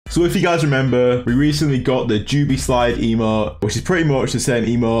So if you guys remember, we recently got the Juby Slide emote, which is pretty much the same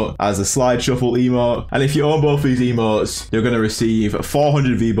emote as the Slide Shuffle emote. And if you own both these emotes, you're going to receive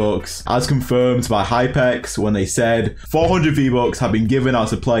 400 V-Bucks, as confirmed by Hypex when they said 400 V-Bucks have been given out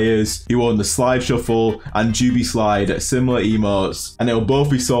to players who own the Slide Shuffle and Juby Slide similar emotes, and they will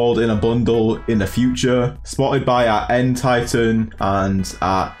both be sold in a bundle in the future, spotted by our End Titan and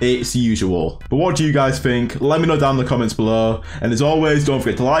at It's Usual. But what do you guys think? Let me know down in the comments below, and as always, don't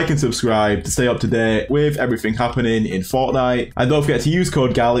forget to like and subscribe to stay up to date with everything happening in Fortnite, and don't forget to use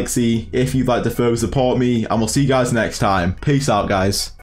code Galixcey if you'd like to further support me, and we'll see you guys next time. Peace out, guys.